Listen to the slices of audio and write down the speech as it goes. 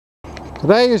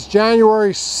Today is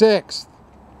January 6th,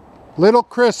 Little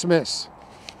Christmas.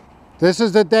 This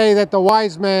is the day that the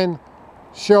wise men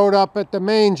showed up at the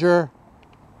manger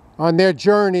on their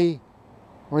journey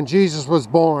when Jesus was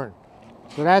born.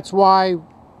 So that's why you're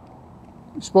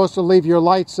supposed to leave your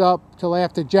lights up till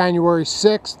after January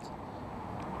 6th.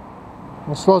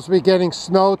 We're supposed to be getting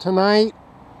snow tonight.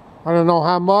 I don't know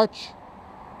how much.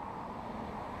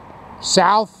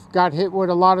 South got hit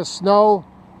with a lot of snow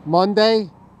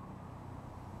Monday.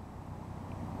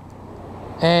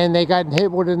 And they got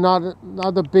hit with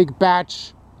another big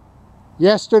batch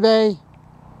yesterday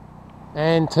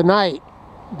and tonight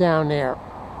down there.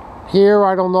 Here,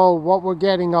 I don't know what we're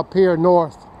getting up here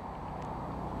north.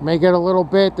 May get a little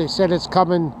bit. They said it's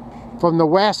coming from the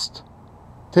west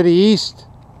to the east.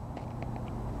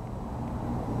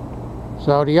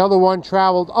 So the other one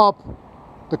traveled up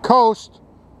the coast,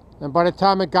 and by the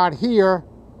time it got here,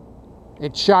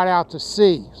 it shot out to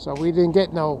sea. So we didn't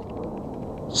get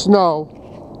no snow.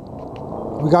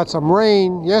 We got some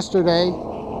rain yesterday,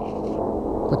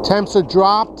 but temps are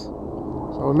dropped,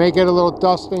 so we may get a little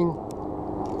dusting.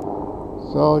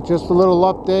 So just a little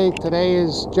update. Today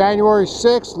is January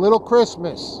 6th, Little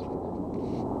Christmas.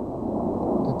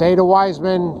 The day the wise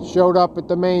men showed up at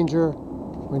the manger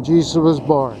when Jesus was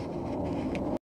born.